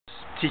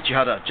teach you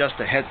how to adjust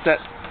the headset.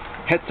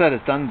 Headset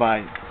is done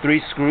by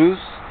 3 screws.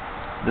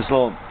 This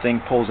little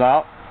thing pulls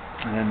out,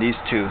 and then these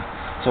 2.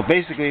 So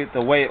basically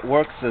the way it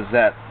works is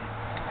that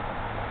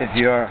if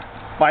your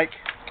bike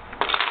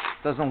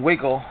doesn't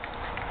wiggle,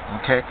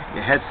 okay,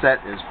 your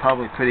headset is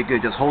probably pretty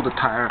good. Just hold the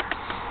tire.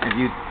 If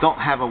you don't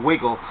have a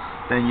wiggle,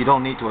 then you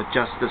don't need to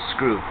adjust this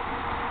screw.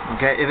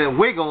 Okay, if it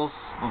wiggles,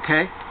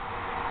 okay,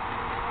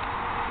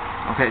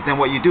 then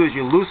what you do is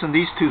you loosen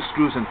these 2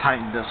 screws and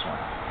tighten this one.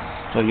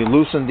 So you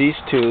loosen these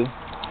 2.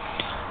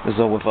 This is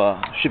with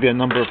should be a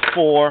number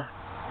 4.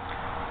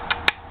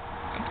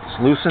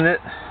 Just loosen it.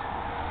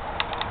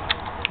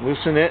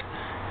 Loosen it.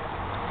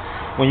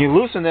 When you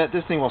loosen it,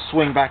 this thing will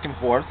swing back and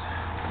forth.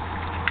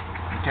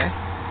 Okay,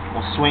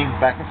 will swing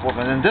back and forth,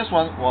 and then this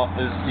one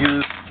is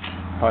used.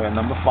 Probably a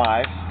number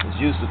 5 is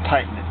used to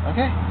tighten it.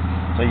 Okay,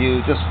 so you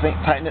just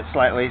tighten it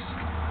slightly.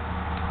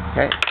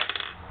 Okay,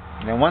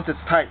 and then once it's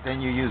tight,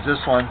 then you use this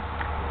one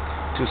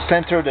to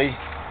center it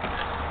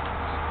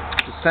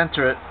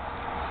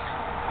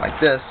like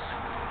this,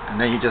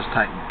 and then you just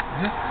tighten it.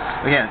 Okay?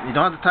 Again, you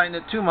don't have to tighten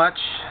it too much.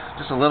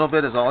 Just a little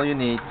bit is all you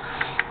need.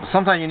 But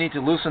sometimes you need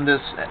to loosen this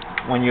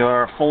when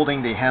you're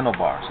folding the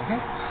handlebars. Okay,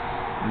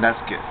 and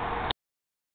that's good.